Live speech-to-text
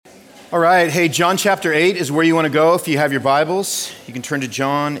All right, hey, John chapter 8 is where you want to go if you have your Bibles. You can turn to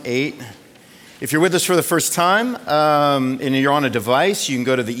John 8. If you're with us for the first time and you're on a device, you can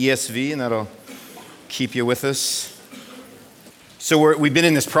go to the ESV and that'll keep you with us. So we've been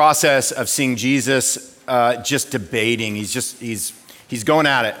in this process of seeing Jesus just debating. He's going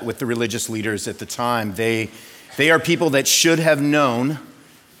at it with the religious leaders at the time. They are people that should have known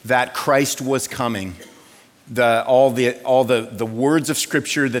that Christ was coming. All the words of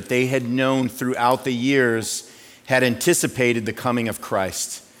Scripture that they had known throughout the years had anticipated the coming of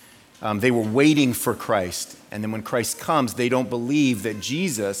Christ. They were waiting for Christ. And then when Christ comes, they don't believe that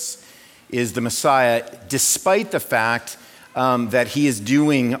Jesus is the Messiah, despite the fact that he is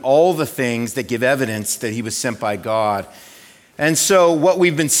doing all the things that give evidence that he was sent by God. And so what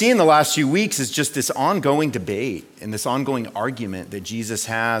we've been seeing the last few weeks is just this ongoing debate and this ongoing argument that Jesus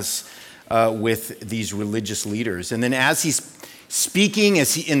has with these religious leaders. And then as he's speaking,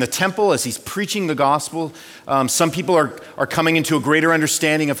 as he in the temple, as he's preaching the gospel, some people are coming into a greater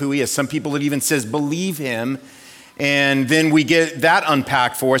understanding of who he is. Some people, it even says, believe him. And then we get that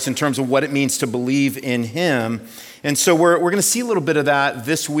unpacked for us in terms of what it means to believe in him. And so we're going to see a little bit of that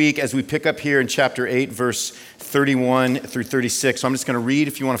this week as we pick up here in chapter 8, verse 31 through 36. So I'm just going to read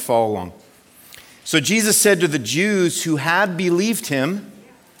if you want to follow along. So Jesus said to the Jews who had believed him,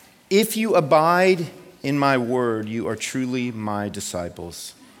 "If you abide in my word, you are truly my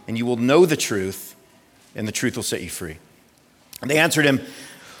disciples, and you will know the truth, and the truth will set you free." And they answered him,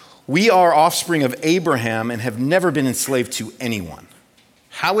 "We are offspring of Abraham and have never been enslaved to anyone.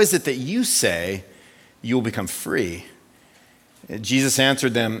 How is it that you say you will become free?" And Jesus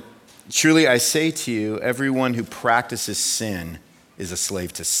answered them, "Truly I say to you, everyone who practices sin is a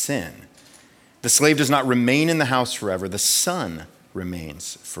slave to sin. The slave does not remain in the house forever. The son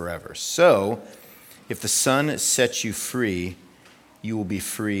remains forever. So, if the Son sets you free, you will be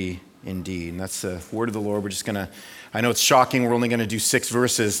free indeed." And that's the word of the Lord. We're just going to, I know it's shocking, we're only going to do 6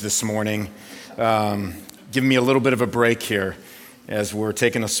 verses this morning. Give me a little bit of a break here as we're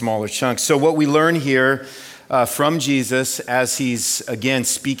taking a smaller chunk. So what we learn here from Jesus as he's, again,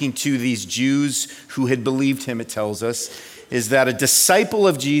 speaking to these Jews who had believed him, it tells us, is that a disciple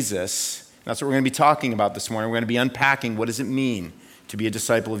of Jesus, that's what we're going to be talking about this morning. We're going to be unpacking what does it mean to be a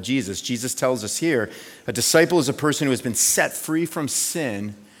disciple of Jesus. Jesus tells us here, a disciple is a person who has been set free from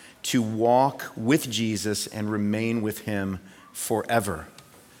sin to walk with Jesus and remain with him forever.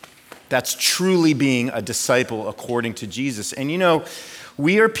 That's truly being a disciple according to Jesus. And you know,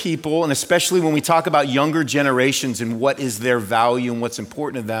 we are people, and especially when we talk about younger generations and what is their value and what's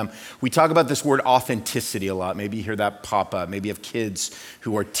important to them, we talk about this word authenticity a lot. Maybe you hear that pop up. Maybe you have kids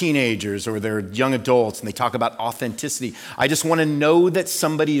who are teenagers or they're young adults and they talk about authenticity. I just want to know that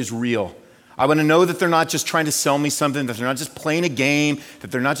somebody is real. I want to know that they're not just trying to sell me something, that they're not just playing a game, that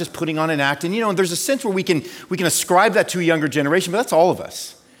they're not just putting on an act. And you know, there's a sense where we can ascribe that to a younger generation, but that's all of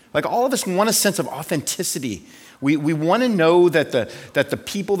us. Like all of us want a sense of authenticity. We want to know that the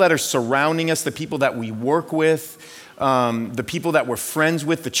people that are surrounding us, the people that we work with, the people that we're friends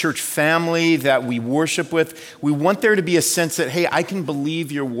with, the church family that we worship with, we want there to be a sense that, hey, I can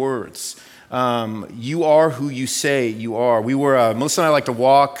believe your words. You are who you say you are. Melissa and I like to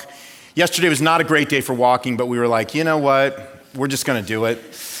walk. Yesterday was not a great day for walking, but we were like, you know what? We're just going to do it.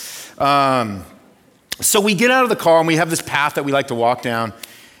 So we get out of the car and we have this path that we like to walk down.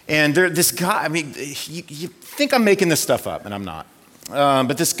 And this guy, I mean, you think I'm making this stuff up, and I'm not.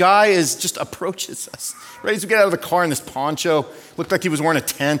 But this guy just approaches us, right? As we get out of the car in this poncho, looked like he was wearing a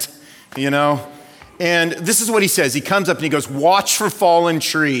tent, you know? And this is what he says. He comes up and he goes, "Watch for fallen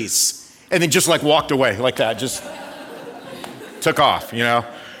trees." And then just like walked away like that, just took off, you know?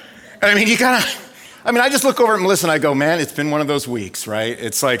 And I mean, I just look over at Melissa and I go, man, it's been one of those weeks, right?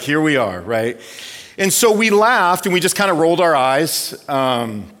 It's like, here we are, right? And so we laughed and we just kind of rolled our eyes.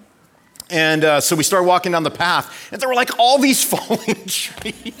 So we started walking down the path and there were like all these fallen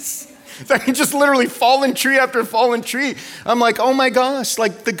trees. I mean, just literally fallen tree after fallen tree. I'm like, oh my gosh,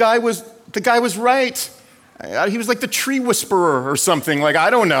 like the guy was right. He was like the tree whisperer or something, like,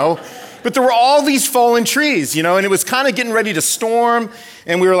 I don't know. But there were all these fallen trees, you know, and it was kind of getting ready to storm.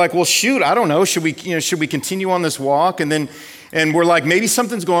 And we were like, well, shoot, I don't know. Should we continue on this walk? And we're like, maybe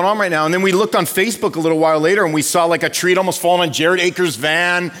something's going on right now. And then we looked on Facebook a little while later and we saw like a tree almost falling on Jared Akers'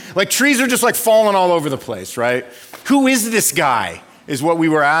 van. Like trees are just like falling all over the place, right? Who is this guy is what we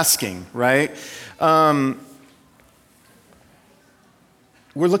were asking, right? We're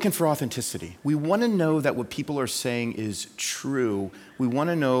looking for authenticity. We want to know that what people are saying is true. We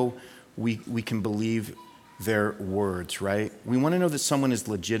want to know we can believe their words, right? We want to know that someone is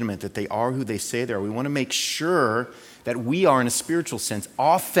legitimate, that they are who they say they are. We want to make sure that we are, in a spiritual sense,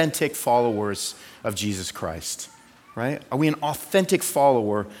 authentic followers of Jesus Christ, right? Are we an authentic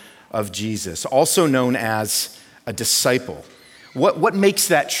follower of Jesus, also known as a disciple? What makes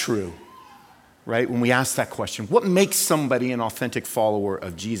that true, right? When we ask that question, what makes somebody an authentic follower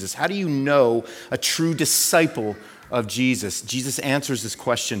of Jesus? How do you know a true disciple of Jesus? Jesus answers this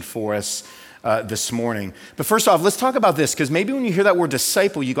question for us this morning. But first off, let's talk about this, because maybe when you hear that word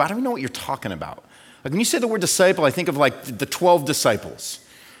disciple, you go, I don't know what you're talking about. Like when you say the word disciple, I think of like the 12 disciples.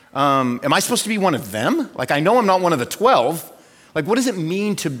 Am I supposed to be one of them? Like I know I'm not one of the 12. Like what does it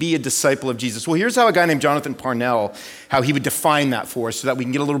mean to be a disciple of Jesus? Well, here's how a guy named Jonathan Parnell, how he would define that for us so that we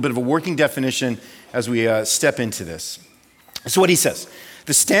can get a little bit of a working definition as we step into this. So what he says,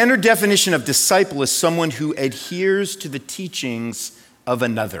 the standard definition of disciple is someone who adheres to the teachings of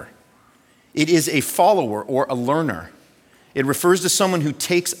another. It is a follower or a learner. It refers to someone who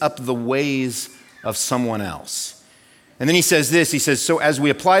takes up the ways of someone else. And then he says this, he says, so as we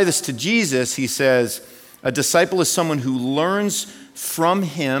apply this to Jesus, he says, a disciple is someone who learns from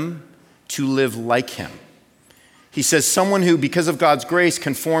him to live like him. He says, someone who, because of God's grace,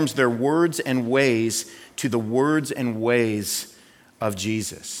 conforms their words and ways to the words and ways of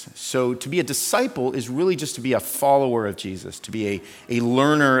Jesus. So to be a disciple is really just to be a follower of Jesus, to be a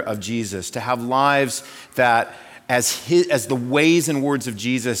learner of Jesus, to have lives that as the ways and words of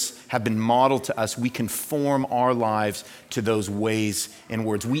Jesus have been modeled to us, we conform our lives to those ways and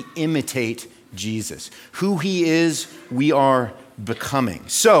words. We imitate Jesus. Who he is, we are becoming.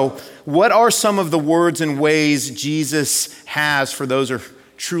 So what are some of the words and ways Jesus has for those who are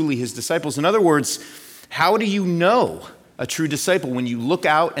truly his disciples? In other words, how do you know a true disciple when you look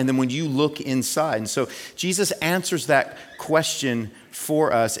out and then when you look inside? And so Jesus answers that question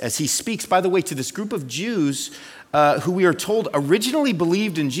for us as he speaks, by the way, to this group of Jews who we are told originally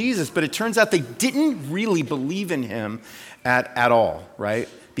believed in Jesus, but it turns out they didn't really believe in him at all, right?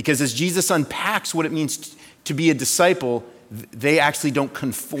 Because as Jesus unpacks what it means to be a disciple, they actually don't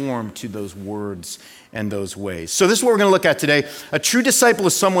conform to those words and those ways. So this is what we're going to look at today. A true disciple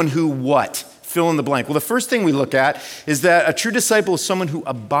is someone who what? Fill in the blank. Well, the first thing we look at is that a true disciple is someone who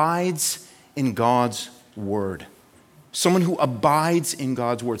abides in God's word. Someone who abides in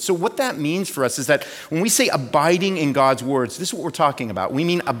God's word. So what that means for us is that when we say abiding in God's words, this is what we're talking about. We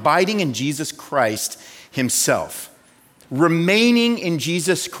mean abiding in Jesus Christ himself. Remaining in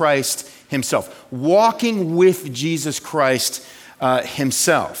Jesus Christ himself. Walking with Jesus Christ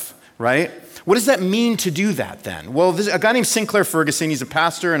himself, right? What does that mean to do that then? Well, a guy named Sinclair Ferguson, he's a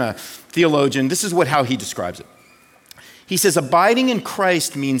pastor and a theologian. This is how he describes it. He says, abiding in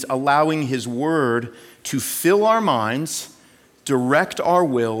Christ means allowing his word to fill our minds, direct our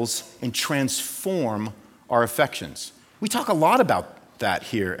wills, and transform our affections. We talk a lot about that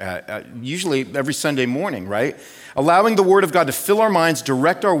here, usually every Sunday morning, right? Allowing the word of God to fill our minds,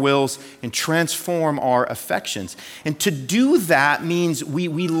 direct our wills, and transform our affections. And to do that means we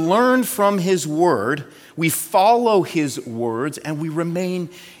learn from his word, we follow his words, and we remain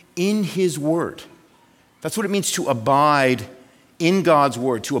in his word. That's what it means to abide in God's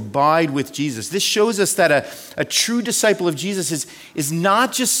word, to abide with Jesus. This shows us that a true disciple of Jesus is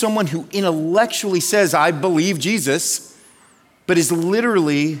not just someone who intellectually says, I believe Jesus, but is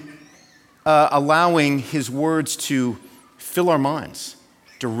literally allowing his words to fill our minds,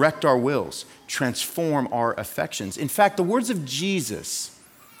 direct our wills, transform our affections. In fact, the words of Jesus,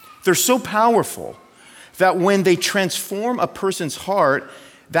 they're so powerful that when they transform a person's heart,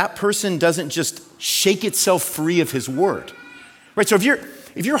 that person doesn't just shake itself free of his word. Right? So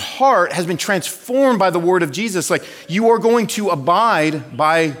if your heart has been transformed by the word of Jesus, like you are going to abide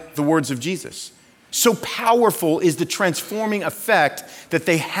by the words of Jesus. So powerful is the transforming effect that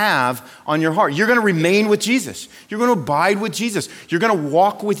they have on your heart. You're going to remain with Jesus. You're going to abide with Jesus. You're going to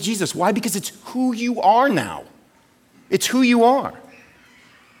walk with Jesus. Why? Because it's who you are now. It's who you are.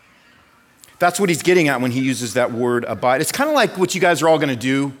 That's what he's getting at when he uses that word abide. It's kind of like what you guys are all going to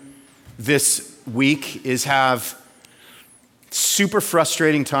do this week is have super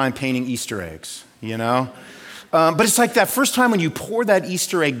frustrating time painting Easter eggs, you know? But it's like that first time when you pour that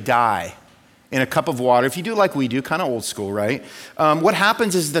Easter egg dye in a cup of water. If you do like we do, kind of old school, right? What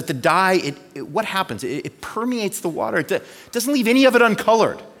happens is that the dye, it permeates the water. It doesn't leave any of it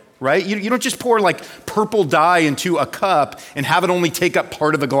uncolored, right? You don't just pour like purple dye into a cup and have it only take up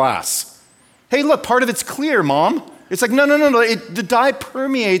part of the glass. Hey, look, part of it's clear, Mom. It's like, no. The dye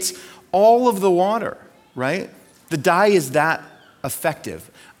permeates all of the water, right? The dye is that effective.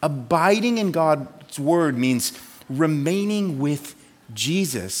 Abiding in God's word means remaining with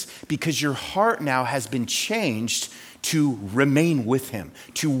Jesus because your heart now has been changed to remain with him,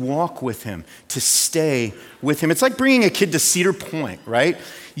 to walk with him, to stay with him. It's like bringing a kid to Cedar Point, right?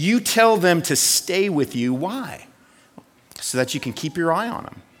 You tell them to stay with you. Why? So that you can keep your eye on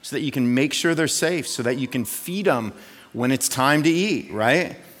them, so that you can make sure they're safe, so that you can feed them when it's time to eat,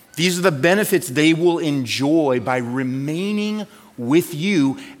 right? These are the benefits they will enjoy by remaining with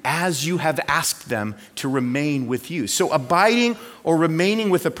you as you have asked them to remain with you. So abiding or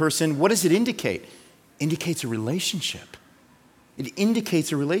remaining with a person, what does it indicate? Indicates a relationship. It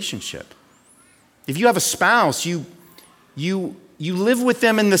indicates a relationship. If you have a spouse, you live with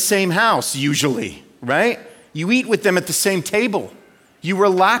them in the same house usually, right? You eat with them at the same table. You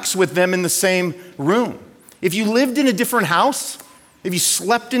relax with them in the same room. If you lived in a different house, if you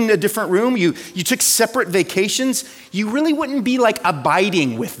slept in a different room, you took separate vacations, you really wouldn't be like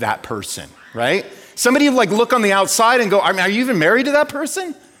abiding with that person, right? Somebody would like look on the outside and go, are you even married to that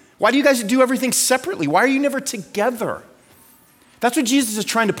person? Why do you guys do everything separately? Why are you never together? That's what Jesus is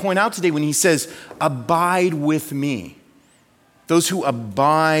trying to point out today when he says, abide with me. Those who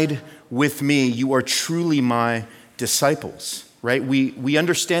abide with me, you are truly my disciples, right? We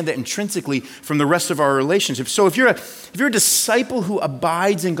understand that intrinsically from the rest of our relationships. So if you're a disciple who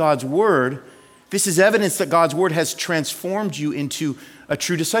abides in God's word, this is evidence that God's word has transformed you into a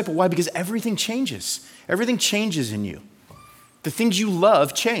true disciple. Why? Because everything changes. Everything changes in you. The things you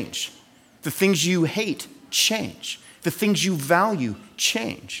love change. The things you hate change. The things you value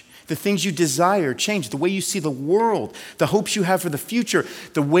change. The things you desire change. The way you see the world, the hopes you have for the future,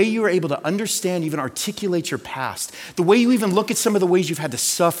 the way you are able to understand, even articulate your past, the way you even look at some of the ways you've had to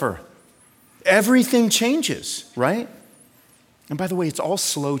suffer. Everything changes, right? And by the way, it's all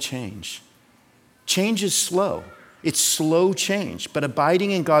slow change. Change is slow. It's slow change. But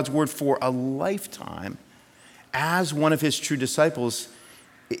abiding in God's word for a lifetime as one of his true disciples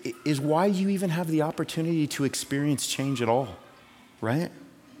is why you even have the opportunity to experience change at all, right?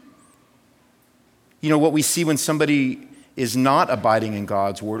 You know, what we see when somebody is not abiding in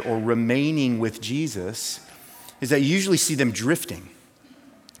God's word or remaining with Jesus is that you usually see them drifting.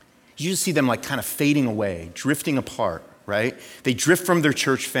 You usually see them like kind of fading away, drifting apart, right? They drift from their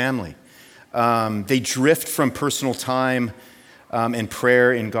church family. They drift from personal time and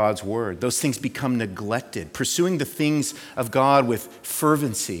prayer in God's word. Those things become neglected. Pursuing the things of God with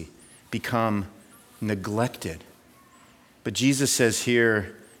fervency become neglected. But Jesus says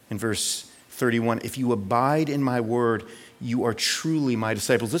here in verse 31, if you abide in my word, you are truly my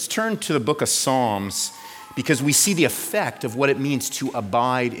disciples. Let's turn to the book of Psalms because we see the effect of what it means to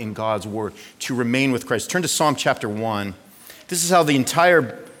abide in God's word, to remain with Christ. Turn to Psalm chapter 1. This is how the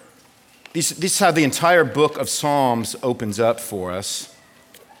entire book of Psalms opens up for us.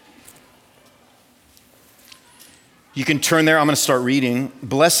 You can turn there. I'm going to start reading.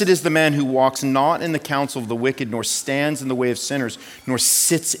 Blessed is the man who walks not in the counsel of the wicked, nor stands in the way of sinners, nor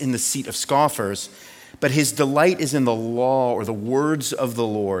sits in the seat of scoffers. But his delight is in the law or the words of the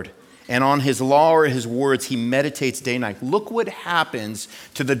Lord. And on his law or his words he meditates day and night. Look what happens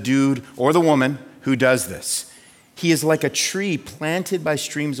to the dude or the woman who does this. He is like a tree planted by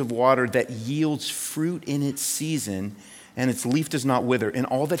streams of water that yields fruit in its season, and its leaf does not wither. In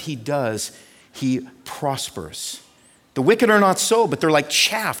all that he does, he prospers. The wicked are not so, but they're like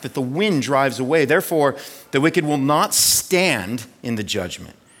chaff that the wind drives away. Therefore, the wicked will not stand in the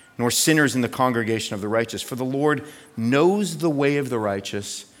judgment, nor sinners in the congregation of the righteous. For the Lord knows the way of the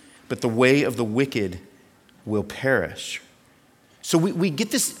righteous, but the way of the wicked will perish. So we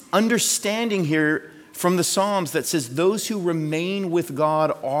get this understanding here from the Psalms that says those who remain with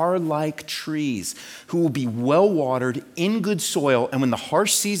God are like trees who will be well watered in good soil. And when the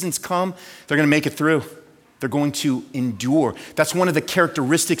harsh seasons come, they're going to make it through. They're going to endure. That's one of the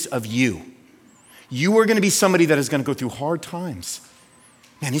characteristics of you. You are going to be somebody that is going to go through hard times.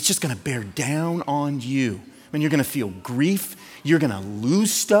 Man, it's just going to bear down on you. I mean, you're going to feel grief. You're going to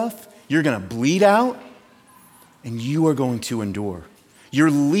lose stuff. You're going to bleed out. And you are going to endure.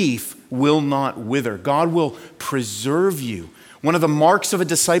 Your leaf will not wither. God will preserve you. One of the marks of a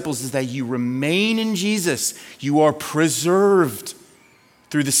disciple is that you remain in Jesus. You are preserved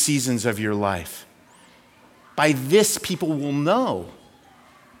through the seasons of your life. By this, people will know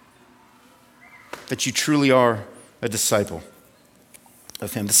that you truly are a disciple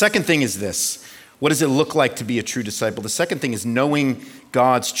of him. The second thing is this. What does it look like to be a true disciple? The second thing is knowing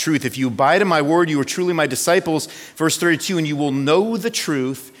God's truth. If you abide in my word, you are truly my disciples. Verse 32, and you will know the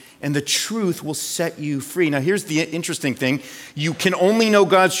truth, and the truth will set you free. Now, here's the interesting thing. You can only know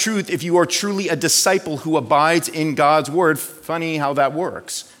God's truth if you are truly a disciple who abides in God's word. Funny how that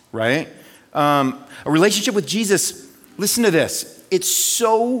works, right? A relationship with Jesus, listen to this. it's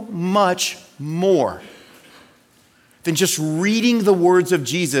so much more than just reading the words of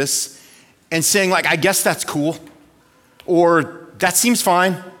Jesus and saying, like, I guess that's cool, or that seems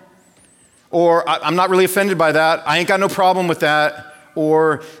fine, or I'm not really offended by that, I ain't got no problem with that,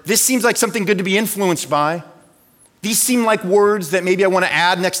 or this seems like something good to be influenced by. These seem like words that maybe I want to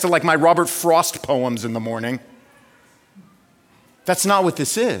add next to like my Robert Frost poems in the morning. That's not what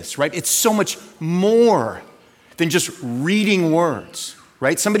this is, right? It's so much more than just reading words,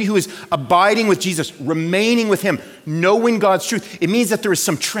 right? Somebody who is abiding with Jesus, remaining with him, knowing God's truth. It means that there is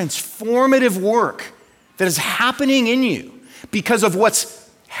some transformative work that is happening in you because of what's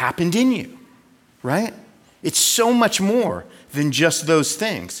happened in you, right? It's so much more than just those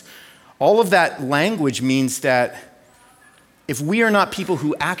things. All of that language means that if we are not people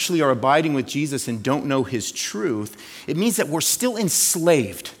who actually are abiding with Jesus and don't know his truth, it means that we're still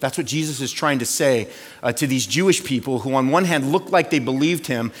enslaved. That's what Jesus is trying to say to these Jewish people who on one hand looked like they believed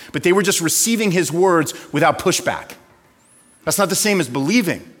him, but they were just receiving his words without pushback. That's not the same as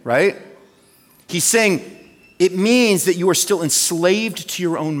believing, right? He's saying it means that you are still enslaved to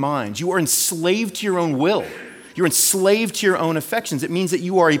your own mind. You are enslaved to your own will. You're enslaved to your own affections. It means that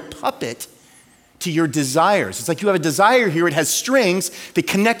you are a puppet to your desires. It's like you have a desire here, it has strings, they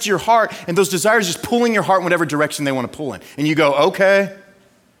connect your heart, and those desires just pulling your heart in whatever direction they want to pull in. And you go, okay,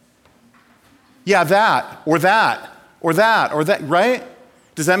 yeah, that, or that, or that, or that, right?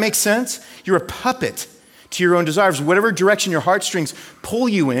 Does that make sense? You're a puppet to your own desires. Whatever direction your heartstrings pull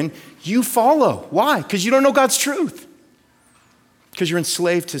you in, you follow. Why? Because you don't know God's truth. Because you're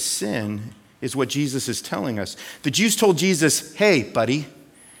enslaved to sin is what Jesus is telling us. The Jews told Jesus, hey, buddy,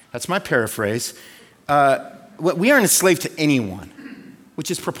 that's my paraphrase. We aren't enslaved to anyone, which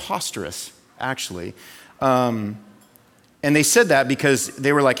is preposterous, actually. And they said that because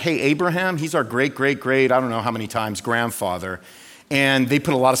they were like, hey, Abraham, he's our great, I don't know how many times, grandfather. And they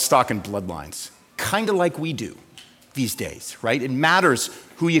put a lot of stock in bloodlines, kind of like we do these days, right? It matters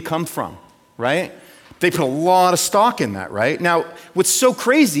who you come from, right? They put a lot of stock in that, right? Now, what's so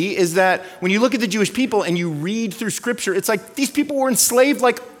crazy is that when you look at the Jewish people and you read through scripture, it's like these people were enslaved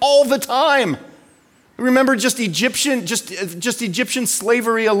like all the time. Remember just Egyptian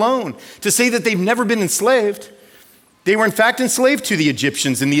slavery alone. To say that they've never been enslaved, they were in fact enslaved to the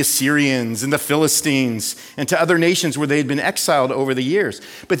Egyptians and the Assyrians and the Philistines and to other nations where they had been exiled over the years.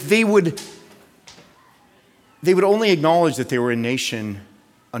 But they would only acknowledge that they were a nation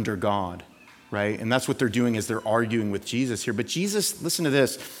under God. Right? And that's what they're doing is they're arguing with Jesus here. But Jesus, listen to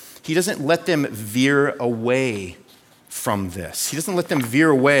this, he doesn't let them veer away from this. He doesn't let them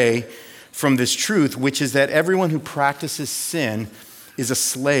veer away from this truth, which is that everyone who practices sin is a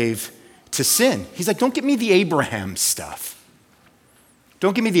slave to sin. He's like, don't give me the Abraham stuff.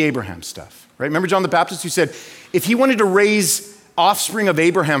 Don't give me the Abraham stuff, right? Remember John the Baptist who said, if he wanted to raise offspring of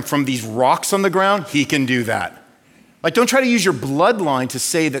Abraham from these rocks on the ground, he can do that. Like, don't try to use your bloodline to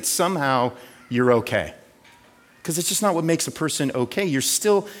say that somehow you're okay. Because it's just not what makes a person okay. You're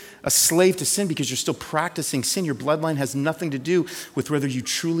still a slave to sin because you're still practicing sin. Your bloodline has nothing to do with whether you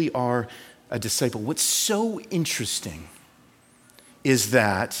truly are a disciple. What's so interesting is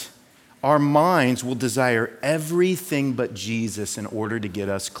that our minds will desire everything but Jesus in order to get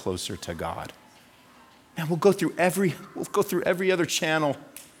us closer to God. And we'll go through every other channel.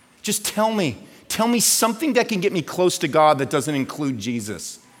 Just tell me something that can get me close to God that doesn't include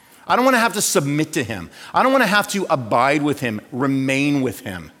Jesus. I don't want to have to submit to him. I don't want to have to abide with him, remain with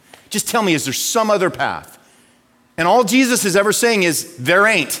him. Just tell me, is there some other path? And all Jesus is ever saying is, there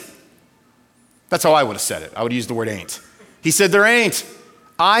ain't. That's how I would have said it. I would use the word ain't. He said, there ain't.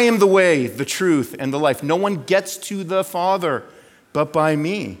 I am the way, the truth, and the life. No one gets to the Father but by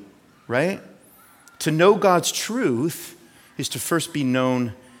me, right? To know God's truth is to first be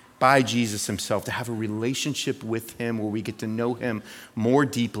known by Jesus himself, to have a relationship with him where we get to know him more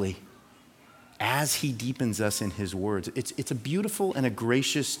deeply as he deepens us in his words. It's a beautiful and a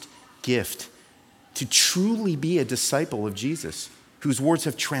gracious gift to truly be a disciple of Jesus, whose words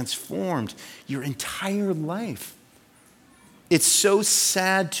have transformed your entire life. It's so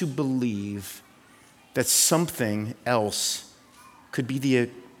sad to believe that something else could be the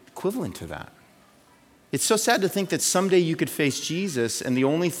equivalent to that. It's so sad to think that someday you could face Jesus and the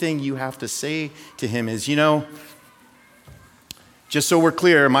only thing you have to say to him is, just so we're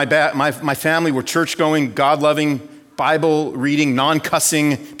clear, my family, we're church-going, God-loving, Bible-reading,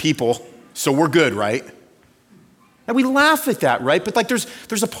 non-cussing people, so we're good, right? And we laugh at that, right? But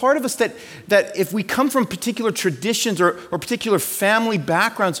there's a part of us that if we come from particular traditions or particular family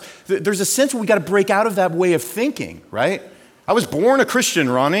backgrounds, there's a sense where we got to break out of that way of thinking, right? I was born a Christian,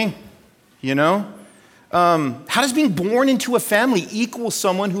 Ronnie, How does being born into a family equal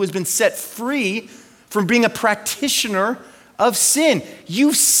someone who has been set free from being a practitioner of sin?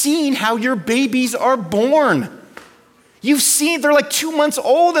 You've seen how your babies are born. You've seen they're like 2 months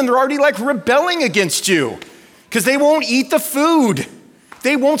old and they're already like rebelling against you because they won't eat the food.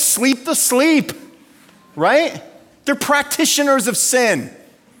 They won't sleep the sleep, right? They're practitioners of sin.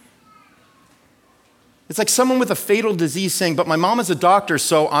 It's like someone with a fatal disease saying, but my mom is a doctor,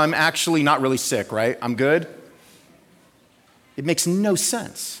 so I'm actually not really sick, right? I'm good. It makes no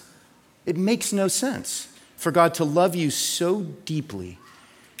sense. It makes no sense for God to love you so deeply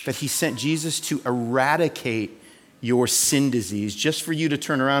that he sent Jesus to eradicate your sin disease just for you to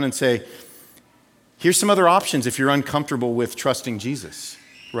turn around and say, here's some other options if you're uncomfortable with trusting Jesus,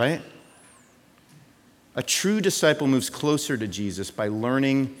 right? A true disciple moves closer to Jesus by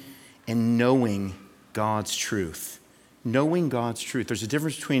learning and knowing God's truth. Knowing God's truth. There's a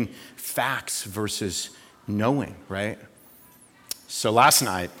difference between facts versus knowing, right? So last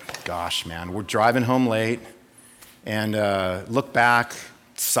night, gosh, man, we're driving home late and look back,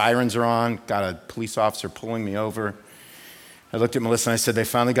 sirens are on, got a police officer pulling me over. I looked at Melissa and I said, they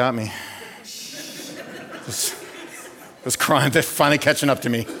finally got me. This crime, they're finally catching up to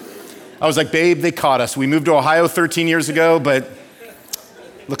me. I was like, babe, they caught us. We moved to Ohio 13 years ago, but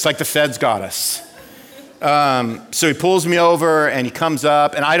looks like the feds got us. So he pulls me over and he comes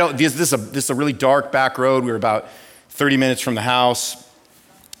up, and this is a really dark back road. We were about 30 minutes from the house.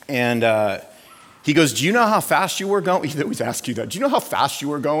 And he goes, do you know how fast you were going? He always asks you that. Do you know how fast you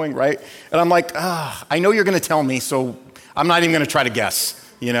were going, right? And I'm like, I know you're going to tell me, so I'm not even going to try to guess,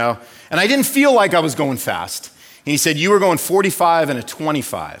 you know? And I didn't feel like I was going fast. And he said, you were going 45 and a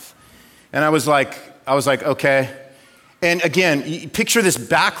 25. And I was like, okay. And again, you picture this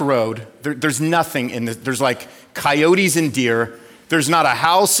back road. There's nothing in this. There's like coyotes and deer. There's not a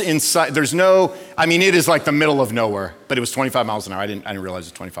house inside. It is like the middle of nowhere, but it was 25 miles an hour. I didn't realize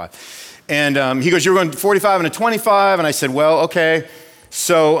it was 25. And he goes, you're going 45 and a 25. And I said, well, okay.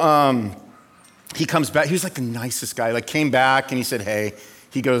 So he comes back. He was like the nicest guy, like came back and he said, hey,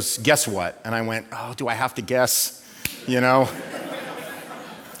 he goes, guess what? And I went, oh, do I have to guess? You know?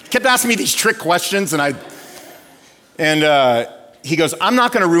 He kept asking me these trick questions and he goes, I'm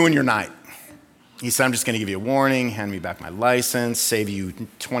not going to ruin your night. He said, I'm just going to give you a warning, hand me back my license, save you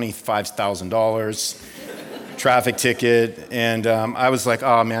 $25,000, traffic ticket. And I was like,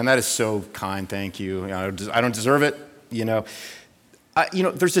 oh, man, that is so kind. Thank you. I don't deserve it, you know.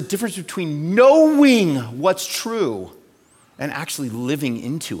 There's a difference between knowing what's true and actually living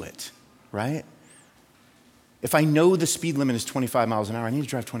into it, right? If I know the speed limit is 25 miles an hour, I need to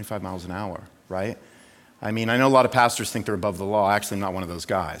drive 25 miles an hour, right? I know a lot of pastors think they're above the law. Actually, I'm not one of those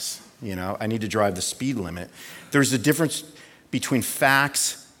guys. You know, I need to drive the speed limit. There's a difference between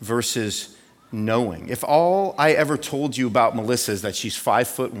facts versus knowing. If all I ever told you about Melissa is that she's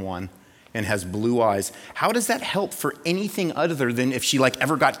 5'1" and has blue eyes, how does that help for anything other than if she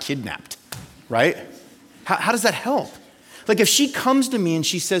ever got kidnapped, right? How does that help? Like if she comes to me and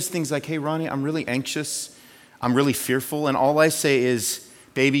she says things like, hey, Ronnie, I'm really anxious, I'm really fearful, and all I say is,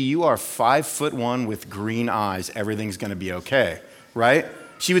 baby, you are 5'1" with green eyes. Everything's going to be okay, right?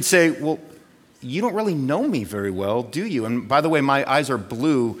 She would say, well, you don't really know me very well, do you? And by the way, my eyes are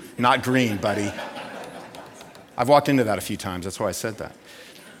blue, not green, buddy. I've walked into that a few times. That's why I said that.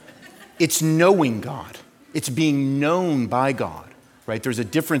 It's knowing God. It's being known by God, right? There's a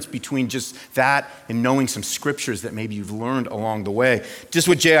difference between just that and knowing some scriptures that maybe you've learned along the way. Just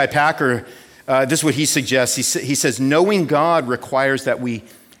what J.I. Packer, this is what he suggests. He says, knowing God requires that we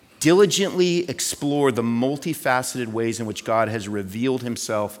diligently explore the multifaceted ways in which God has revealed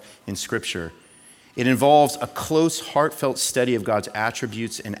himself in Scripture. It involves a close, heartfelt study of God's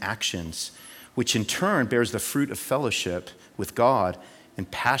attributes and actions, which in turn bears the fruit of fellowship with God and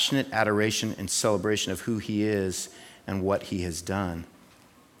passionate adoration and celebration of who he is and what he has done.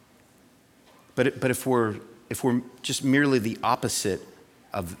 But if we're just merely the opposite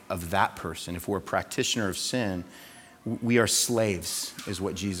of that person, if we're a practitioner of sin, we are slaves, is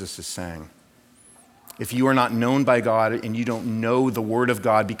what Jesus is saying. If you are not known by God and you don't know the Word of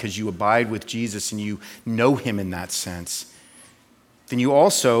God because you abide with Jesus and you know him in that sense, then you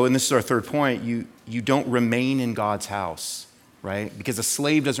also, and this is our third point, you don't remain in God's house, right? Because a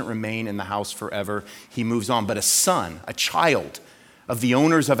slave doesn't remain in the house forever. He moves on. But a son, a child of the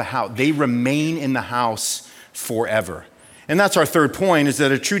owners of a house, they remain in the house forever. And that's our third point, is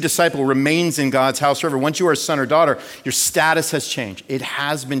that a true disciple remains in God's house forever. Once you are a son or daughter, your status has changed. It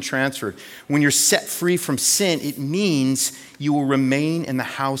has been transferred. When you're set free from sin, it means you will remain in the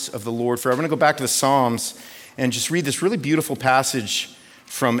house of the Lord forever. I'm going to go back to the Psalms and just read this really beautiful passage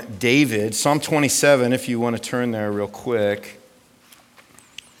from David. Psalm 27, if you want to turn there real quick.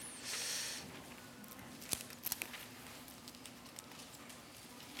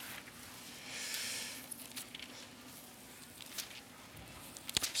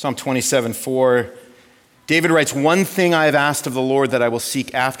 Psalm 27:4. David writes, "One thing I have asked of the Lord that I will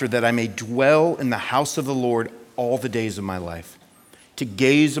seek after, that I may dwell in the house of the Lord all the days of my life, to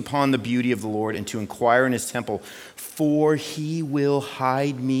gaze upon the beauty of the Lord and to inquire in his temple. For he will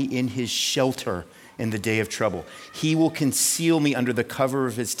hide me in his shelter in the day of trouble. He will conceal me under the cover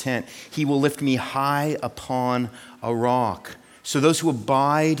of his tent. He will lift me high upon a rock." So those who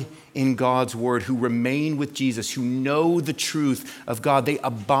abide in God's word, who remain with Jesus, who know the truth of God, they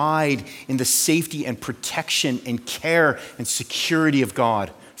abide in the safety and protection and care and security of God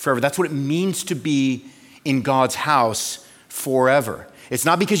forever. That's what it means to be in God's house forever. It's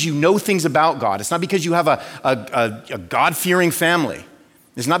not because you know things about God. It's not because you have a God-fearing family.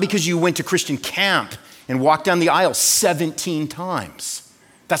 It's not because you went to Christian camp and walked down the aisle 17 times.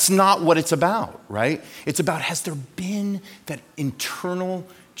 That's not what it's about, right? It's about, has there been that internal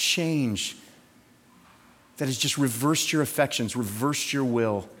change that has just reversed your affections, reversed your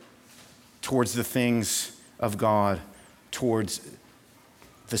will towards the things of God, towards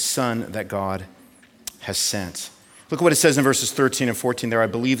the Son that God has sent? Look at what it says in verses 13 and 14 there. "I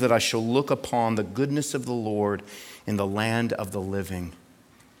believe that I shall look upon the goodness of the Lord in the land of the living."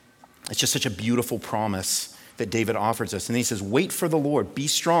 It's just such a beautiful promise that David offers us. And he says, wait for the Lord, be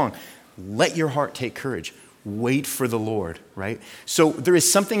strong, let your heart take courage. Wait for the Lord, right? So there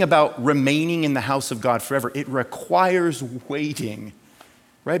is something about remaining in the house of God forever. It requires waiting,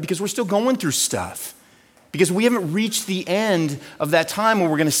 right? Because we're still going through stuff. Because we haven't reached the end of that time where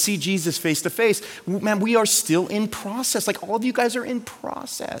we're going to see Jesus face to face. Man, we are still in process. Like all of you guys are in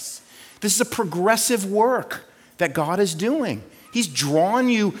process. This is a progressive work that God is doing. He's drawn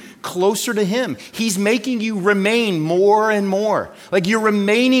you closer to him. He's making you remain more and more. Like your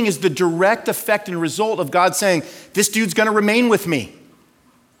remaining is the direct effect and result of God saying, this dude's going to remain with me.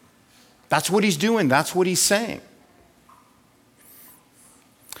 That's what he's doing. That's what he's saying.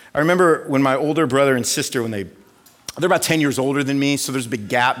 I remember when my older brother and sister, they're about 10 years older than me, so there's a big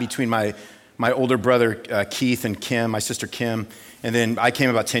gap between my older brother Keith and Kim, my sister Kim, and then I came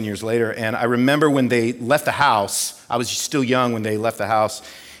about 10 years later. And I remember when they left the house, I was still young when they left the house,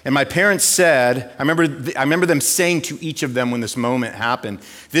 and my parents said, I remember them saying to each of them when this moment happened,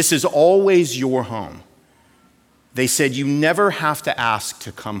 "This is always your home." They said, "You never have to ask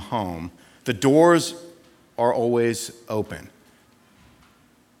to come home. The doors are always open."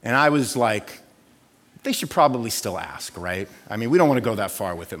 And I was like, they should probably still ask, right? I mean, we don't want to go that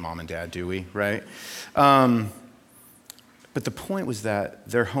far with it, Mom and Dad, do we, right? But the point was that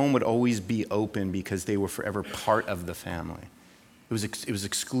their home would always be open because they were forever part of the family. It was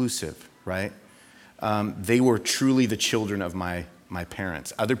exclusive, right? They were truly the children of my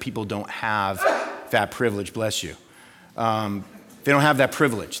parents. Other people don't have that privilege, bless you. They don't have that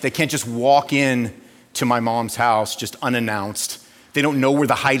privilege. They can't just walk in to my mom's house just unannounced. They don't know where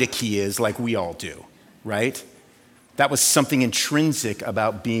the hide key is like we all do, right? That was something intrinsic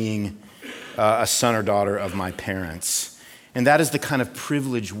about being a son or daughter of my parents. And that is the kind of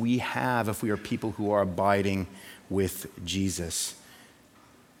privilege we have if we are people who are abiding with Jesus.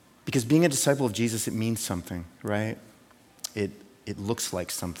 Because being a disciple of Jesus, it means something, right? It looks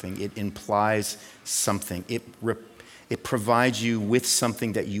like something. It implies something. It provides you with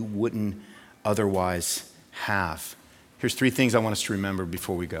something that you wouldn't otherwise have. Here's 3 things I want us to remember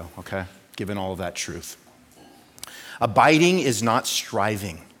before we go, okay? Given all of that truth. Abiding is not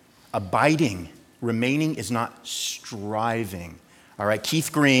striving. Abiding, remaining is not striving. All right,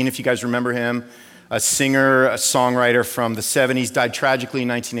 Keith Green, if you guys remember him, a singer, a songwriter from the 70s, died tragically in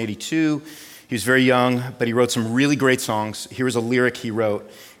 1982. He was very young, but he wrote some really great songs. Here was a lyric he wrote.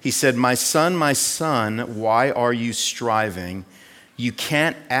 He said, my son, why are you striving? You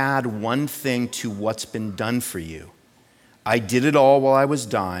can't add one thing to what's been done for you. I did it all while I was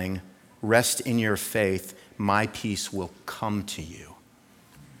dying. Rest in your faith. My peace will come to you.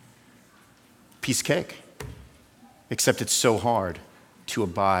 Piece of cake. Except it's so hard to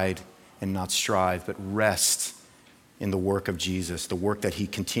abide and not strive, but rest in the work of Jesus, the work that he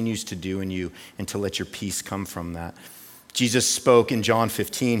continues to do in you, and to let your peace come from that. Jesus spoke in John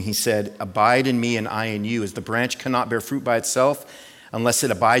 15. He said, abide in me and I in you. As the branch cannot bear fruit by itself unless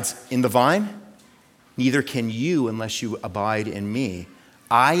it abides in the vine, neither can you unless you abide in me.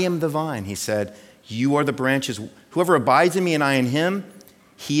 I am the vine, he said. You are the branches. Whoever abides in me and I in him,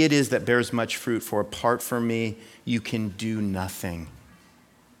 he it is that bears much fruit. For apart from me, you can do nothing.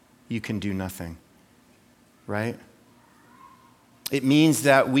 You can do nothing, right? It means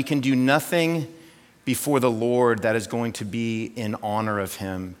that we can do nothing before the Lord that is going to be in honor of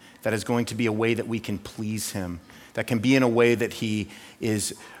him, that is going to be a way that we can please him, that can be in a way that he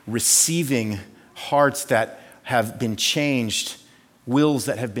is receiving hearts that have been changed, wills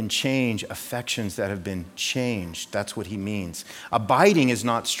that have been changed, affections that have been changed. That's what he means. Abiding is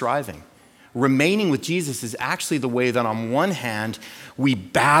not striving. Remaining with Jesus is actually the way that on one hand, we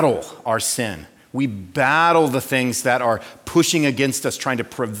battle our sin. We battle the things that are pushing against us, trying to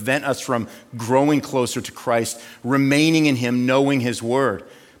prevent us from growing closer to Christ, remaining in him, knowing his word.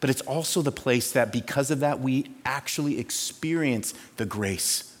 But it's also the place that because of that, we actually experience the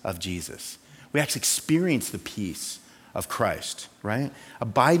grace of Jesus. We actually experience the peace of Christ, right?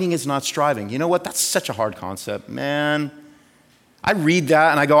 Abiding is not striving. You know what? That's such a hard concept, man. I read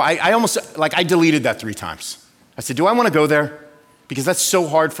that and I go, I deleted that 3 times. I said, do I want to go there? Because that's so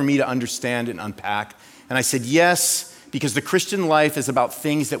hard for me to understand and unpack. And I said, yes, because the Christian life is about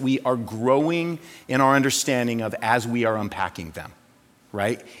things that we are growing in our understanding of as we are unpacking them,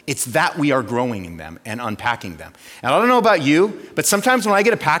 right? It's that we are growing in them and unpacking them. And I don't know about you, but sometimes when I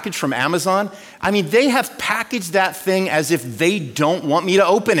get a package from Amazon, they have packaged that thing as if they don't want me to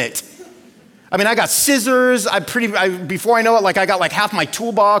open it. I got scissors. Before I know it, I got half my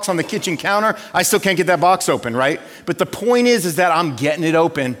toolbox on the kitchen counter. I still can't get that box open, right? But the point is that I'm getting it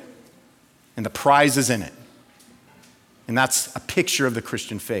open and the prize is in it. And that's a picture of the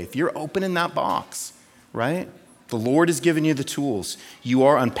Christian faith. You're opening that box, right? The Lord has given you the tools. You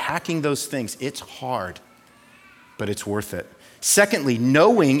are unpacking those things. It's hard, but it's worth it. Secondly,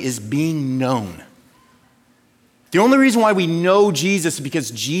 knowing is being known. The only reason why we know Jesus is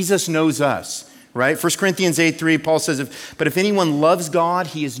because Jesus knows us, right? 1 Corinthians 8:3, Paul says, but if anyone loves God,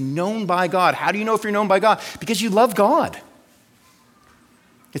 he is known by God. How do you know if you're known by God? Because you love God.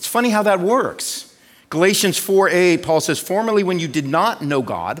 It's funny how that works. Galatians 4:8, Paul says, formerly when you did not know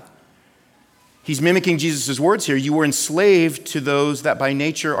God, he's mimicking Jesus' words here, you were enslaved to those that by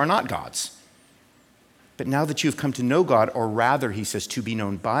nature are not God's. But now that you have come to know God, or rather, he says, to be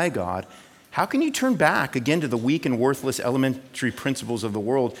known by God, how can you turn back again to the weak and worthless elementary principles of the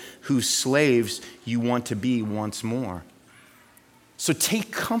world whose slaves you want to be once more? So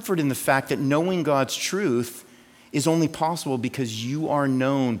take comfort in the fact that knowing God's truth is only possible because you are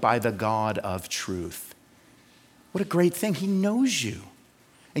known by the God of truth. What a great thing. He knows you.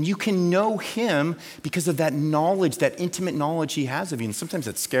 And you can know him because of that knowledge, that intimate knowledge he has of you. And sometimes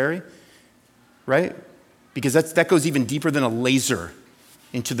that's scary, right? Because that goes even deeper than a laser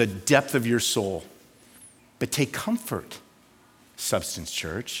into the depth of your soul. But take comfort, Substance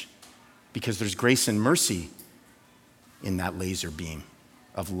Church, because there's grace and mercy in that laser beam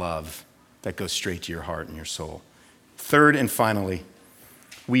of love that goes straight to your heart and your soul. Third and finally,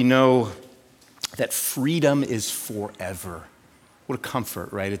 we know that freedom is forever. What a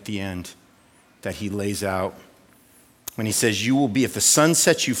comfort right at the end that he lays out when he says, you will be, if the Son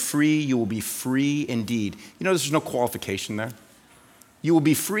sets you free, you will be free indeed. You know, there's no qualification there. You will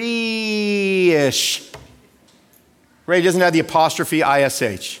be free-ish. Right? He doesn't have the apostrophe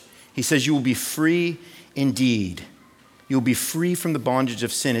ISH. He says you will be free indeed. You will be free from the bondage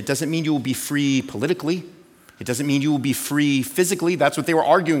of sin. It doesn't mean you will be free politically. It doesn't mean you will be free physically. That's what they were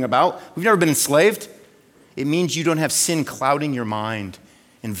arguing about. We've never been enslaved. It means you don't have sin clouding your mind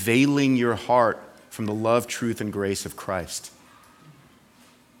and veiling your heart from the love, truth, and grace of Christ.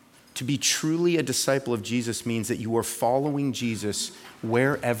 To be truly a disciple of Jesus means that you are following Jesus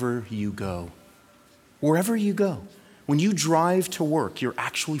wherever you go. Wherever you go. When you drive to work, you're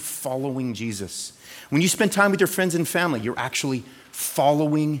actually following Jesus. When you spend time with your friends and family, you're actually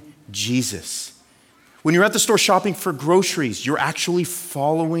following Jesus. When you're at the store shopping for groceries, you're actually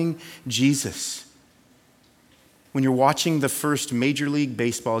following Jesus. When you're watching the first Major League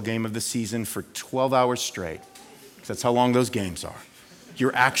Baseball game of the season for 12 hours straight, because that's how long those games are,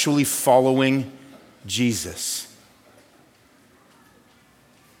 you're actually following Jesus.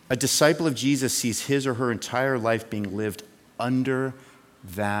 A disciple of Jesus sees his or her entire life being lived under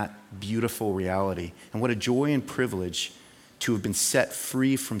that beautiful reality. And what a joy and privilege to have been set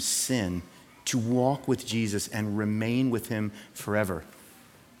free from sin, to walk with Jesus and remain with him forever.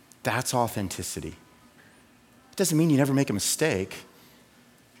 That's authenticity. It doesn't mean you never make a mistake.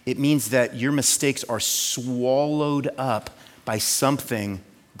 It means that your mistakes are swallowed up by something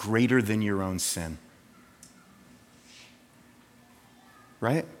greater than your own sin.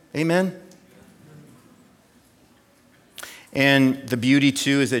 Right? Amen? And the beauty,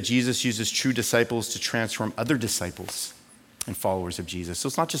 too, is that Jesus uses true disciples to transform other disciples and followers of Jesus. So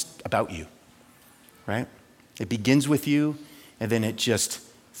it's not just about you, right? It begins with you, and then it just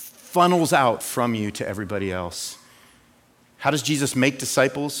funnels out from you to everybody else. How does Jesus make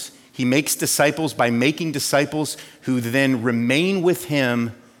disciples? He makes disciples by making disciples who then remain with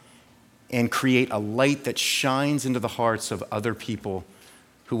him and create a light that shines into the hearts of other people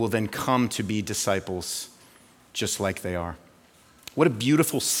who will then come to be disciples just like they are. What a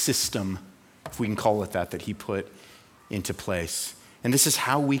beautiful system, if we can call it that he put into place. And this is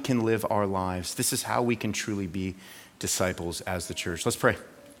how we can live our lives. This is how we can truly be disciples as the church. Let's pray.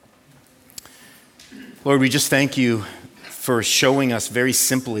 Lord, we just thank you for showing us very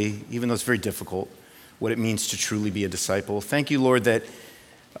simply, even though it's very difficult, what it means to truly be a disciple. Thank you, Lord, that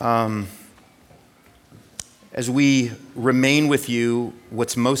as we remain with you,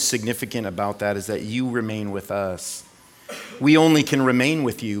 what's most significant about that is that you remain with us. We only can remain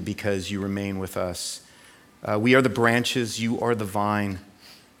with you because you remain with us. We are the branches, you are the vine,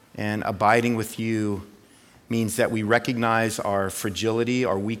 and abiding with you means that we recognize our fragility,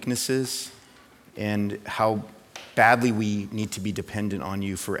 our weaknesses, and how badly we need to be dependent on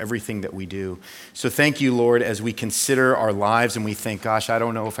you for everything that we do. So thank you, Lord, as we consider our lives and we think, gosh, I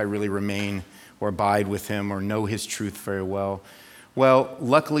don't know if I really remain or abide with him or know his truth very well. Well,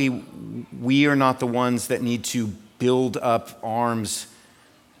 luckily, we are not the ones that need to build up arms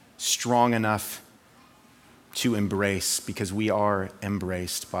strong enough to embrace, because we are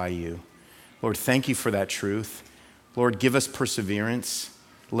embraced by you. Lord, thank you for that truth. Lord, give us perseverance.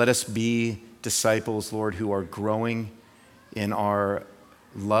 Let us be disciples, Lord, who are growing in our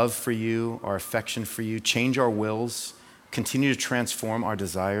love for you, our affection for you. Change our wills. Continue to transform our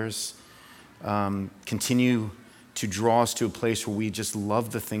desires. Continue to draw us to a place where we just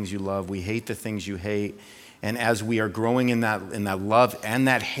love the things you love. We hate the things you hate. And as we are growing in that love and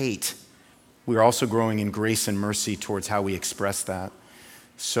that hate, we're also growing in grace and mercy towards how we express that.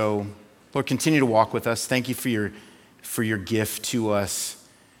 So, Lord, continue to walk with us. Thank you for your gift to us.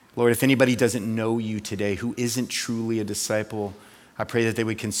 Lord, if anybody doesn't know you today, who isn't truly a disciple, I pray that they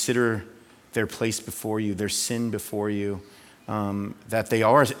would consider their place before you, their sin before you, that they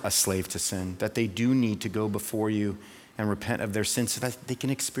are a slave to sin, that they do need to go before you and repent of their sins so that they can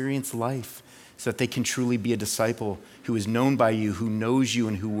experience life, so that they can truly be a disciple who is known by you, who knows you,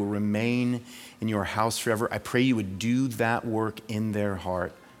 and who will remain in your house forever. I pray you would do that work in their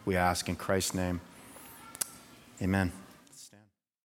heart, we ask in Christ's name. Amen.